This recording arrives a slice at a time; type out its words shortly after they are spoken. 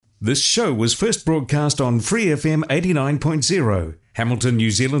This show was first broadcast on Free FM 89.0, Hamilton, New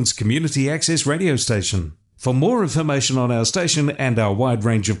Zealand's community access radio station. For more information on our station and our wide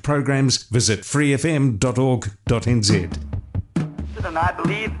range of programs, visit freefm.org.nz. And I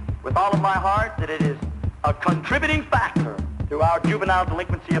believe with all of my heart that it is a contributing factor to our juvenile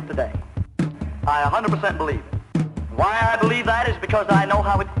delinquency of today. I 100% believe it. Why I believe that is because I know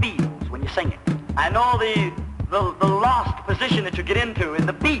how it feels when you sing it. I know the lost position that you get into in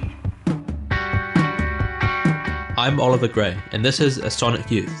the beat. I'm Oliver Gray, and this is A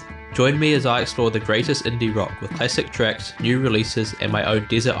Sonic Youth. Join me as I explore the greatest indie rock with classic tracks, new releases, and my own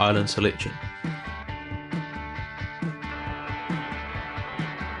desert island selection.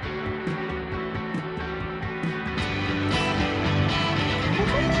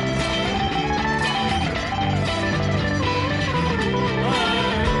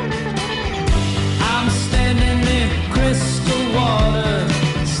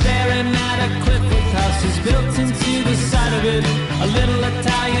 A little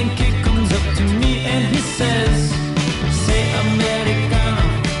Italian kid comes up to me and he says, "Say Americano,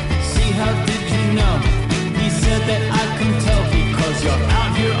 see how did you know?" He said that I can tell because you're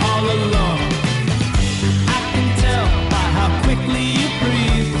out here all alone. I can tell by how quickly you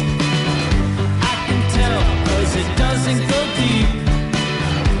breathe. I can tell cause it doesn't go deep.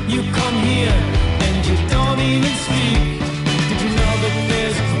 You come here and you don't even speak. Did you know that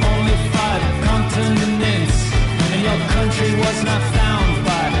there's only 5 continents? Your country was not found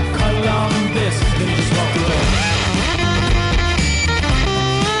by Columbus. Then you just walk away.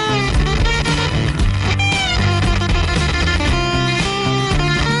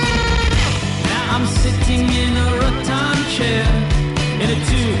 Now I'm sitting in a rattan chair in a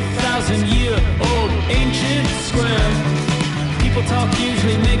 2,000-year-old ancient square. People talk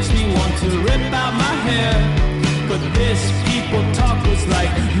usually makes me want to rip out my hair, but this people talk was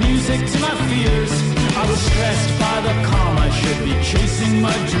like music to my fears. I was stressed by the calm, I should be chasing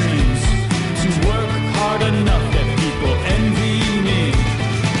my dreams. To work hard enough that people envy me.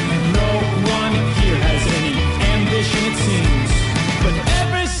 No one here has any ambition it seems, but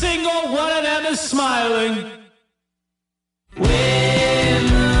every single one of them is smiling. When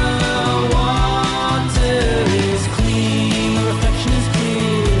the water is clean, the reflection is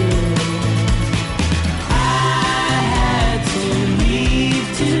clear. I had to leave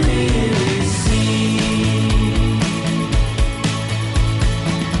to really see.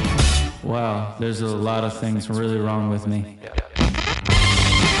 Wow, there's a lot of things really wrong with me.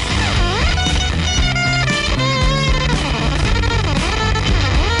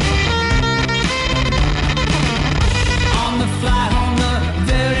 On the flight home the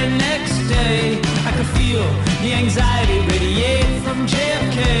very next day, I could feel the anxiety radiate from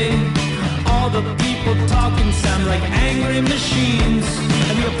JFK. All the people talking sound like angry machines,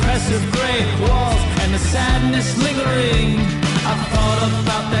 and the oppressive gray walls and the sadness lingering. I thought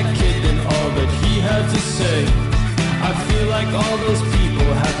about that kid and all that he had to say. I feel like all those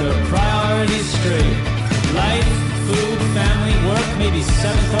people have their priorities straight. Life, food, family, work, maybe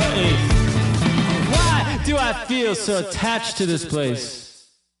 7th or 8th. Why do I feel so attached to this place?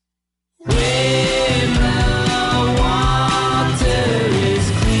 When the water is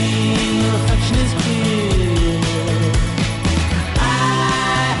clean, the reflection is clear. I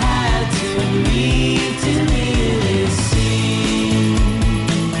had to leave to really see.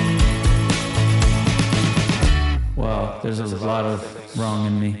 Wow, there's a lot of wrong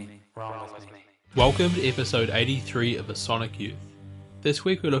in me. Welcome to episode 83 of A Sonic Youth. This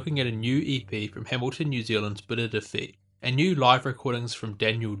week we're looking at a new EP from Hamilton, New Zealand's Bitter Defeat, and new live recordings from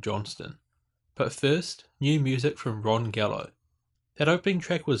Daniel Johnston. But first, new music from Gallo. That opening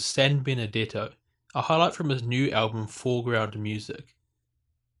track was San Benedetto, a highlight from his new album Foreground Music.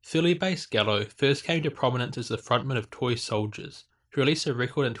 Philly-based Gallo first came to prominence as the frontman of Toy Soldiers, who released a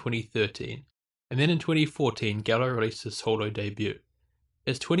record in 2013, and then in 2014 Gallo released his solo debut.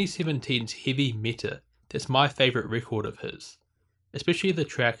 It's 2017's Heavy Meta that's my favourite record of his, especially the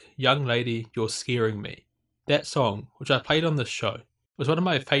track Young Lady You're Scaring Me. That song, which I played on this show, was one of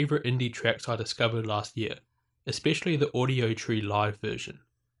my favourite indie tracks I discovered last year, especially the Audio Tree live version.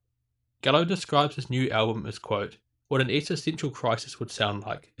 Gallo describes his new album as, quote, "what an existential crisis would sound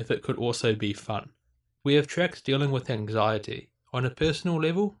like if it could also be fun. We have tracks dealing with anxiety, on a personal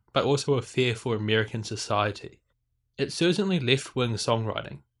level, but also a fear for American society. It's certainly left-wing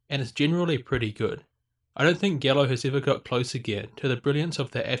songwriting, and it's generally pretty good. I don't think Gallo has ever got close again to the brilliance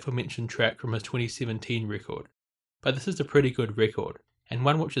of the aforementioned track from his 2017 record, but this is a pretty good record, and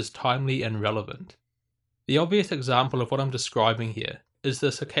one which is timely and relevant. The obvious example of what I'm describing here is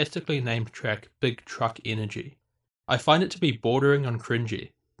the sarcastically named track Big Truck Energy. I find it to be bordering on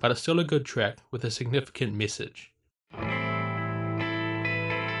cringy, but it's still a good track with a significant message.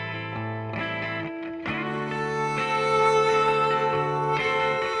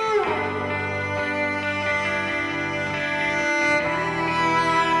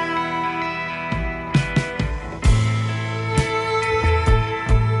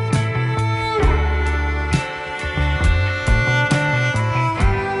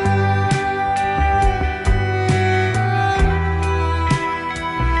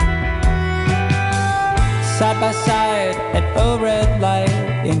 Side by side at a red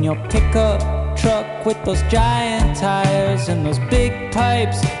light in your pickup truck with those giant tires and those big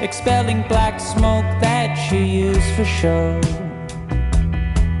pipes expelling black smoke that you use for show.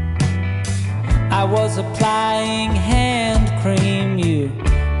 I was applying hand cream you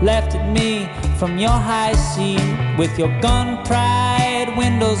left at me from your high seat with your gun pride,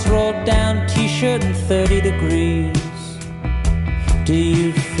 windows rolled down, t-shirt and 30 degrees. Do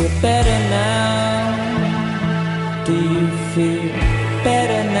you feel better now? Do you feel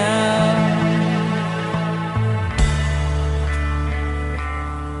better now?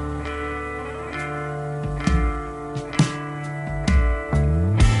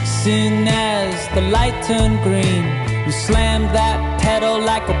 Soon as the light turned green, you slammed that pedal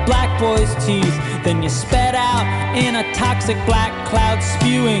like a black boy's teeth. Then you sped out in a toxic black cloud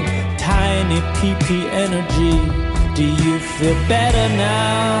spewing tiny pee-pee energy. Do you feel better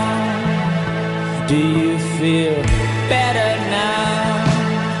now? Do you feel better now?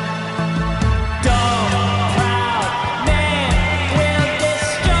 Dumb, proud man will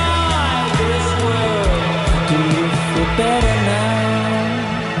destroy this world. Do you feel better now?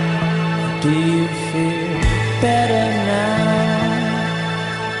 Do you feel better now?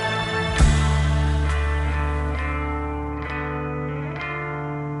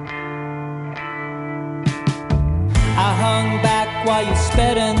 I hung back while you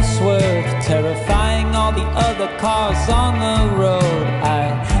sped and swerved, terrifying all the other cars on the road.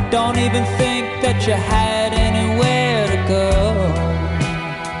 I don't even think that you had anywhere to go.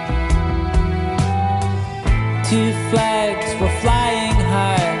 Two flags were flying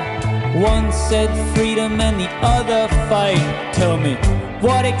high, one said freedom and the other fight. Tell me,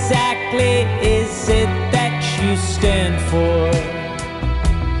 what exactly is it that you stand for?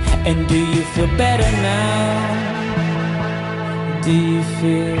 And do you feel better now? Do you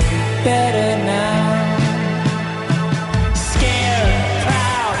feel better now? Scared,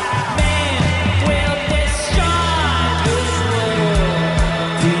 proud man will destroy this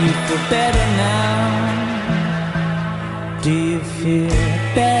world. Do you feel better now? Do you feel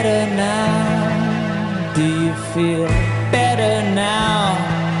better now? Do you feel better now?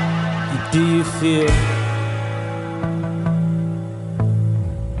 Do you feel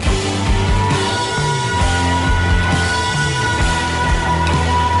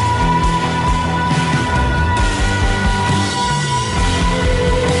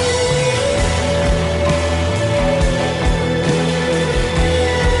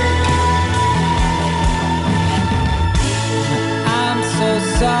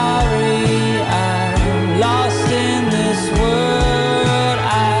sorry, I'm lost in this world.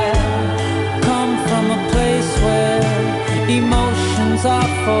 I come from a place where emotions are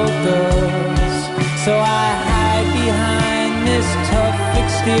folders, so I hide behind this tough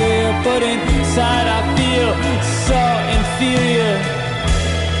exterior, but inside I feel so inferior.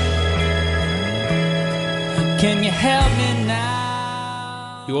 Can you help me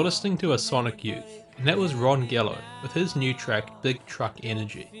now? You're listening to A Sonic Youth, and that was Ron Gallo with his new track Big Truck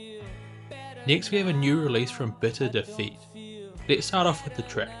Energy. Next we have a new release from Bitter Defeat. Let's start off with the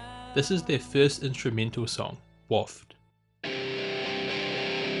track. This is their first instrumental song, Waft.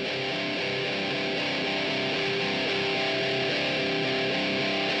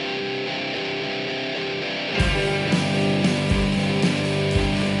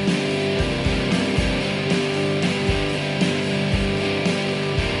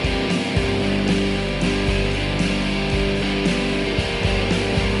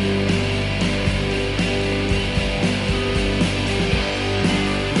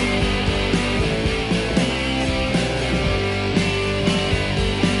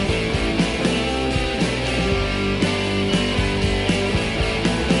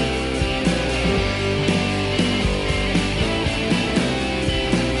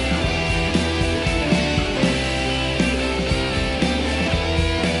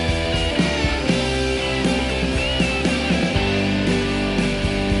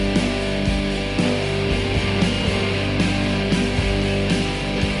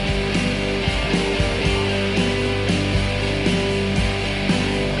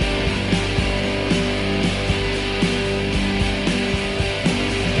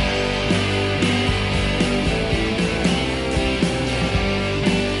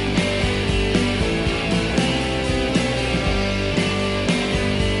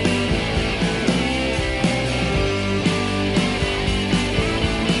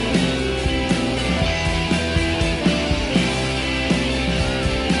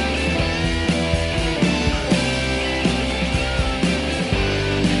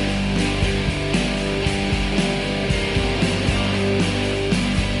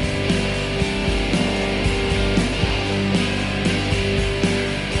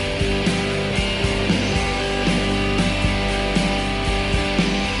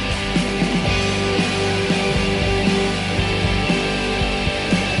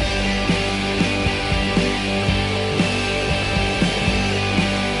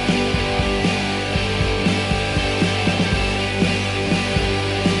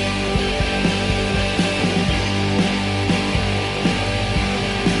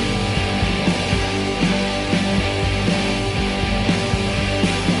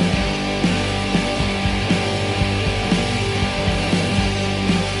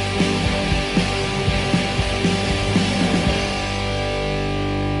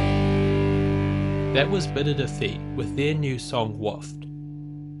 That was Bitter Defeat with their new song Waft.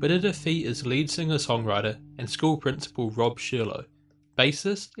 Bitter Defeat is lead singer-songwriter and school principal Rob Shirlow,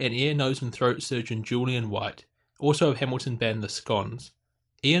 bassist and ear, nose and throat surgeon Julian White, also of Hamilton band The Scones,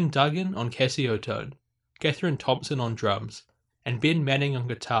 Ian Duggan on Cassiophone, Catherine Thompson on drums, and Ben Manning on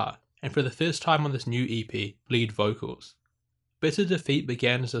guitar, and for the first time on this new EP, lead vocals. Bitter Defeat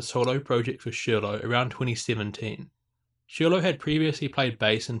began as a solo project for Shirlow around 2017. Shirlow had previously played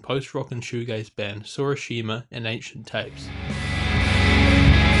bass in post-rock and shoegaze band Sorashima and Ancient Tapes.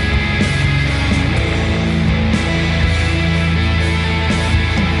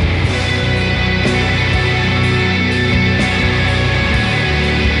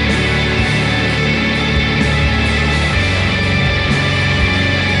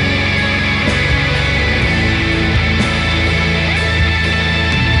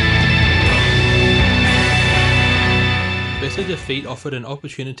 Bitter Defeat offered an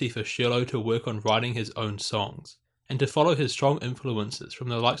opportunity for Shirlow to work on writing his own songs, and to follow his strong influences from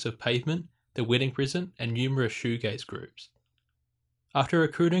the likes of Pavement, The Wedding Present, and numerous shoegaze groups. After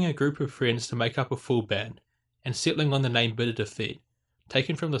recruiting a group of friends to make up a full band, and settling on the name Bitter Defeat,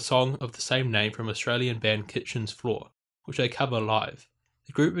 taken from the song of the same name from Australian band Kitchen's Floor, which they cover live,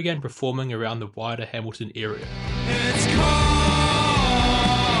 the group began performing around the wider Hamilton area. It's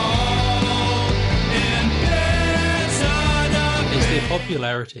As their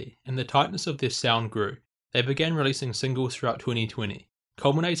popularity and the tightness of their sound grew, they began releasing singles throughout 2020,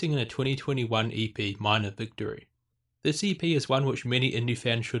 culminating in a 2021 EP, Minor Victory. This EP is one which many indie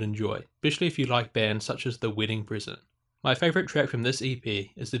fans should enjoy, especially if you like bands such as The Wedding Present. My favourite track from this EP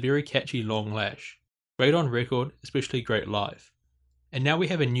is the very catchy Long Lash. Great on record, especially great live. And now we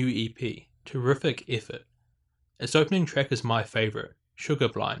have a new EP, Terrific Effort. Its opening track is my favourite, Sugar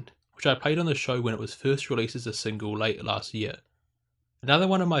Blind, which I played on the show when it was first released as a single late last year. Another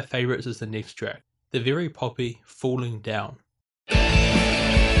one of my favourites is the next track, the very poppy Falling Down.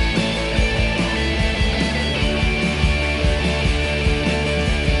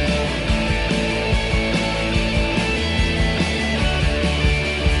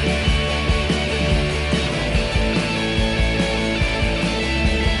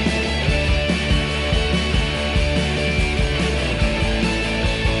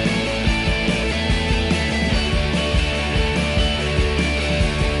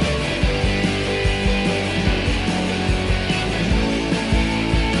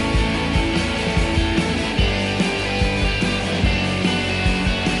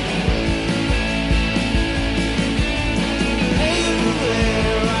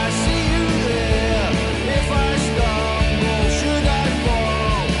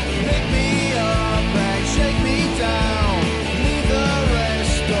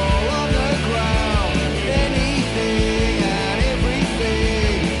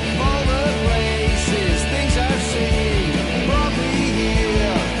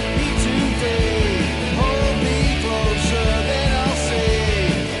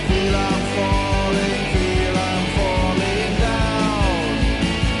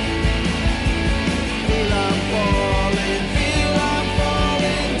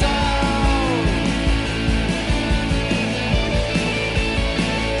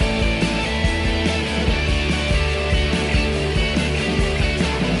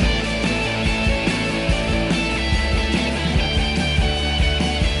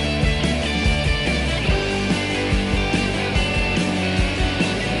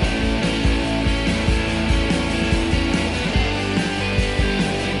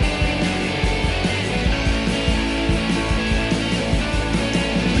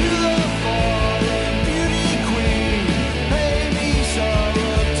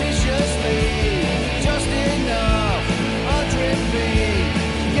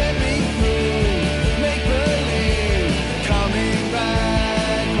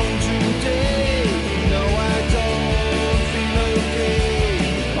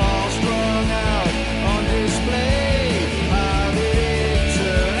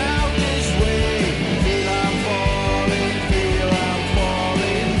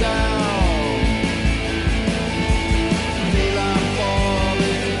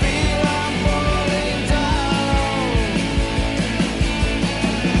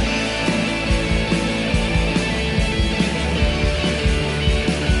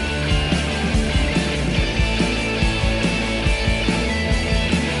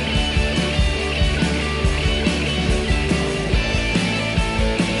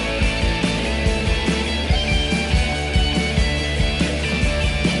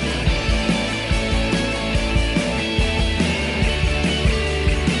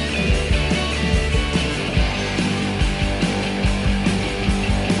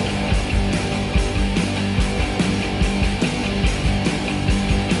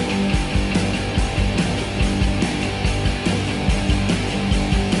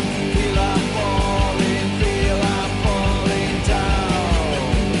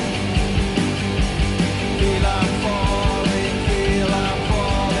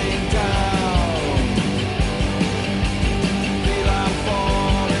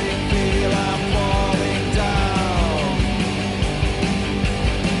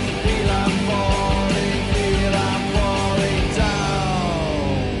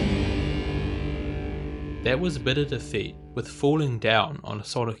 That was Bitter Defeat with Falling Down on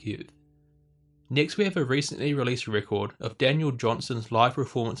Sonic Youth. Next we have a recently released record of Daniel Johnston's live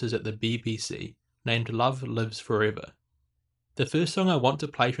performances at the BBC named Love Lives Forever. The first song I want to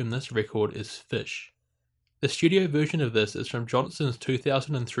play from this record is Fish. The studio version of this is from Johnston's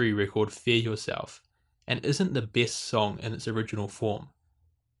 2003 record Fear Yourself, and isn't the best song in its original form.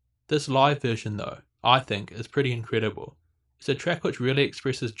 This live version though, I think, is pretty incredible. It's a track which really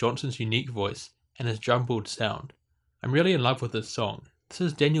expresses Johnston's unique voice and his jumbled sound. I'm really in love with this song. This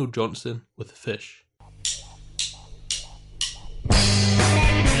is Daniel Johnston with Fish.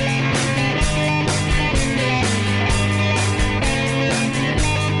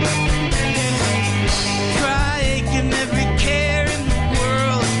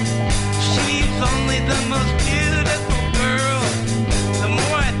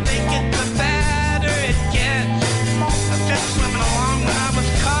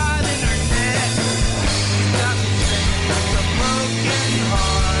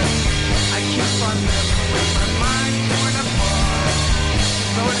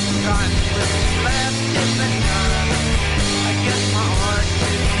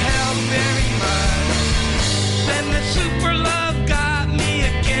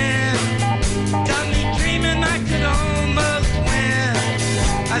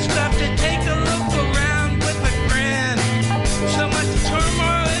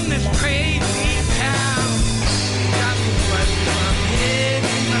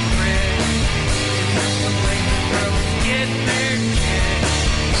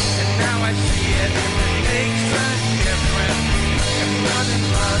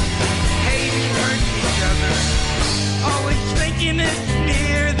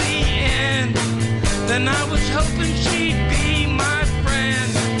 Then I was hoping she'd be my friend.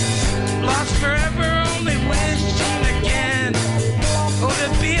 Lost forever, only wishing again. Oh, to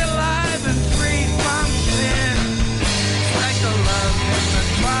be alive and free from sin. Like a love in the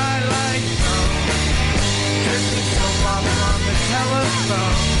twilight zone. Drifting so far on the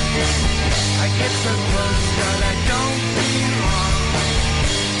telephone. I get so close that I don't belong.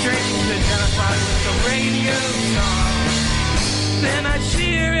 Dreams identified with the radio song. Then I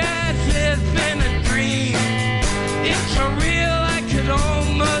see her as if in a dream. It's so real I could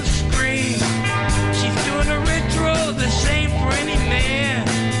almost scream. She's doing a ritual the same for any man.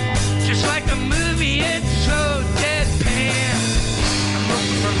 Just like a movie, it's so deadpan. I'm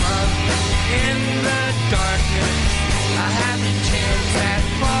looking for love in the darkness. I haven't chance at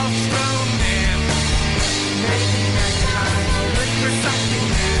false romance. Maybe next time I'll look for something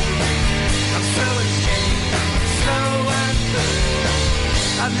new. I'm so ashamed, so untrue.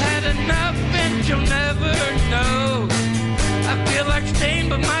 I've had enough and you'll never know. I feel like stained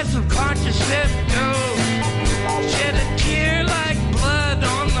but my subconscious said no. Shed a tear like blood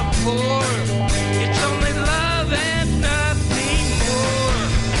on the floor. It's only love and nothing more.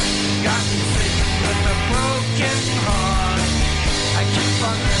 Got me sitting with a broken heart. I keep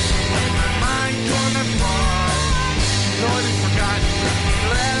on messing with my mind torn apart. Lord has forgotten to be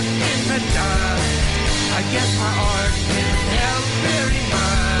left in the dust. I guess my art didn't help very much.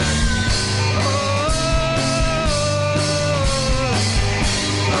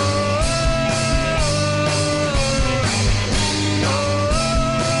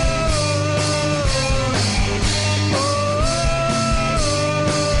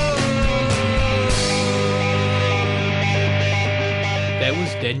 That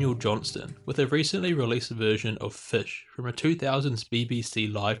was Daniel Johnston with a recently released version of Fish from a 2000s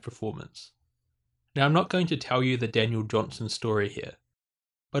BBC live performance. Now I'm not going to tell you the Daniel Johnston story here,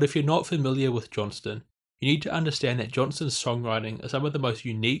 but if you're not familiar with Johnston, you need to understand that Johnston's songwriting is some of the most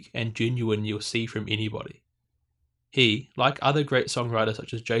unique and genuine you'll see from anybody. He, like other great songwriters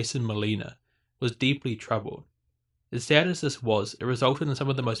such as Jason Molina, was deeply troubled. As sad as this was, it resulted in some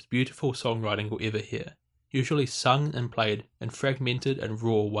of the most beautiful songwriting we'll ever hear, usually sung and played in fragmented and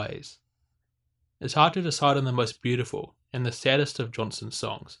raw ways. It's hard to decide on the most beautiful and the saddest of Johnston's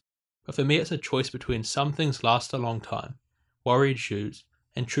songs, but for me it's a choice between Some Things Last a Long Time, Worried Shoes,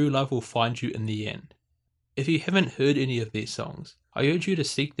 and True Love Will Find You in the End. If you haven't heard any of these songs, I urge you to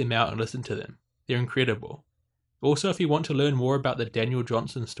seek them out and listen to them. They're incredible. Also, if you want to learn more about the Daniel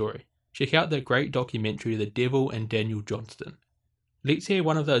Johnston story, check out the great documentary The Devil and Daniel Johnston. Let's hear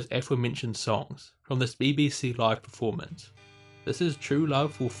one of those aforementioned songs from this BBC live performance. This is True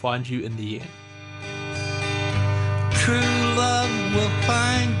Love Will Find You in the End. True love will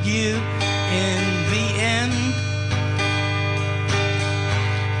find you in the end.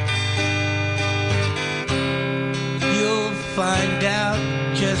 You'll find out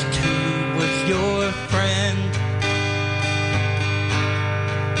just who was your friend.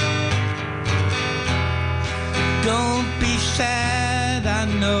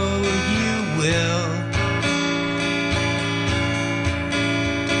 will.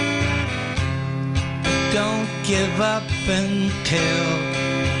 Don't give up until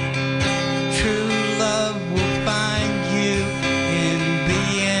true love will find you in the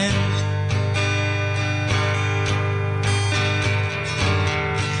end.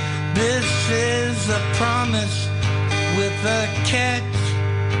 This is a promise with a catch.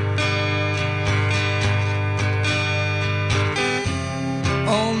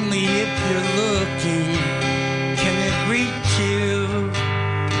 Only if you're looking can it reach you.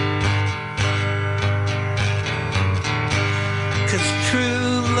 'Cause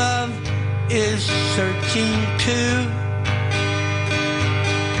true love is searching too.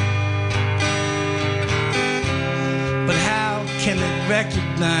 But how can it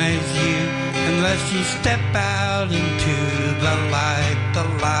recognize you unless you step out into the light, the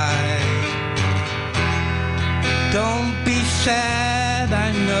light? Don't be sad,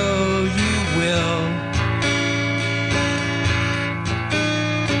 I know you will.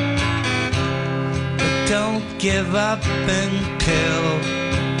 But don't give up until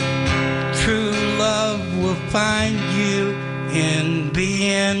true love will find you in the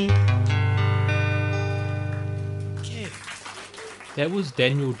end. That was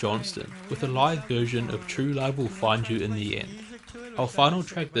Daniel Johnston with a live version of True Love Will Find You in the End. Our final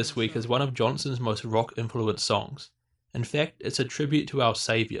track this week is one of Johnston's most rock-influenced songs. In fact, it's a tribute to our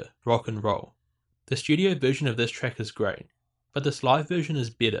saviour, rock and roll. The studio version of this track is great, but this live version is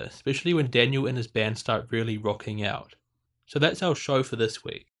better, especially when Daniel and his band start really rocking out. So that's our show for this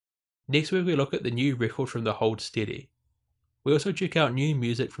week. Next week we look at the new record from the Hold Steady. We also check out new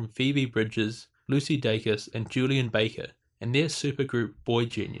music from Phoebe Bridgers, Lucy Dacus and Julian Baker and their supergroup Boy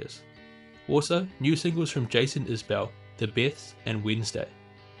Genius. Also, new singles from Jason Isbell, The Beths and Wednesday.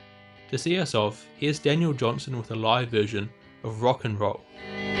 To see us off, here's Daniel Johnston with a live version of Rock and Roll.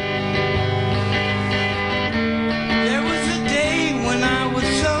 There was a day when I was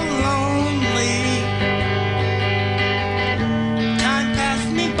so lonely. Time passed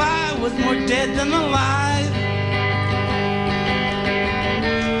me by, was more dead than alive.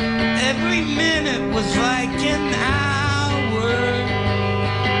 Every minute was like an hour.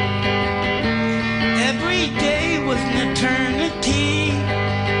 Every day was an eternity.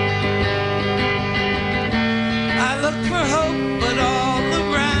 I looked for hope, but all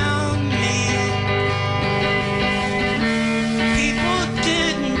around me, people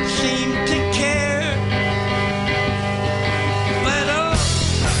didn't seem to care. But oh,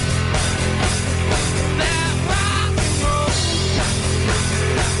 that rock and roll,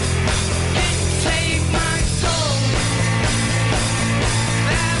 it saved my soul.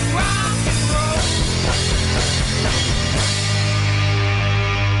 That rock and roll.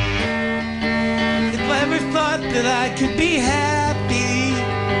 If I ever thought that I could be happy,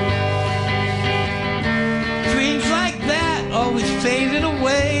 dreams like that always faded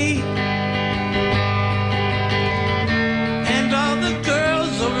away. And all the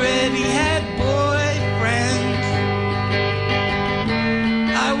girls already had boyfriends.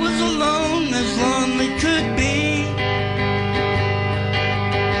 I was alone, as lonely could be.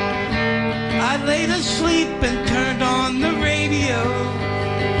 I laid asleep and turned on the radio.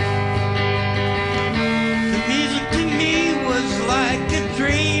 Like a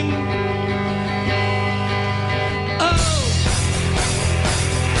dream. Oh,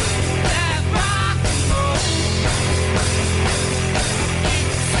 that rock and roll, it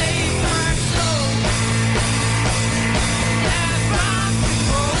saved my soul. That rock and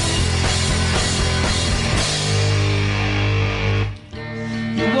roll.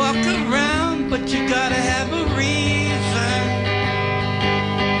 You walk around, but you gotta have a reason.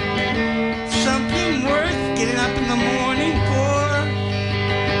 Something worth getting up in the morning for.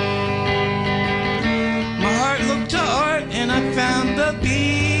 To art and I found the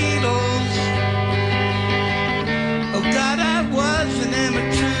Beatles. Oh God, I was and am a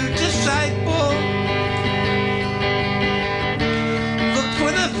true disciple. Look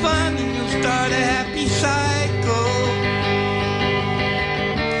for the fun and you'll start a happy cycle.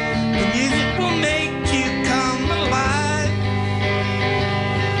 The music will make you come alive.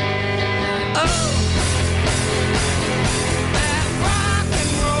 Oh, that rock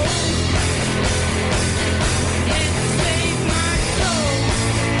and roll.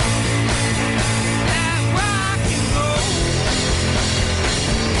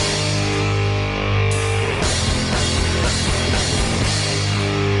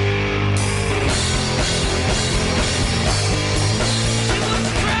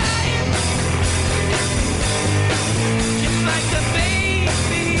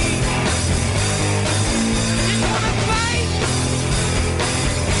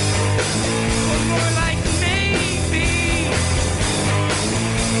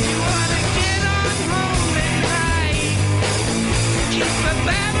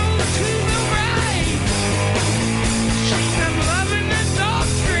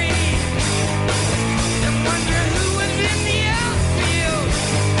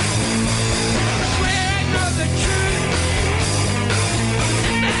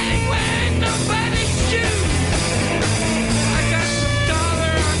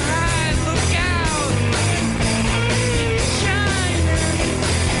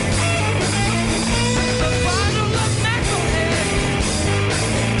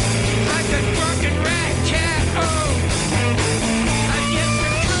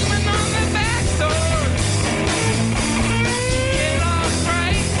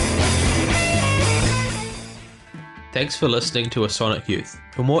 Thanks for listening to A Sonic Youth.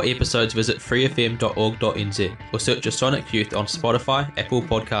 For more episodes, visit freefm.org.nz or search A Sonic Youth on Spotify, Apple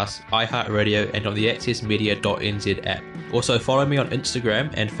Podcasts, iHeartRadio and on the accessmedia.nz app. Also follow me on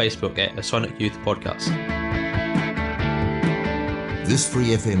Instagram and Facebook at A Sonic Youth Podcast. This Free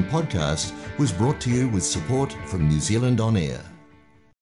FM podcast was brought to you with support from New Zealand On Air.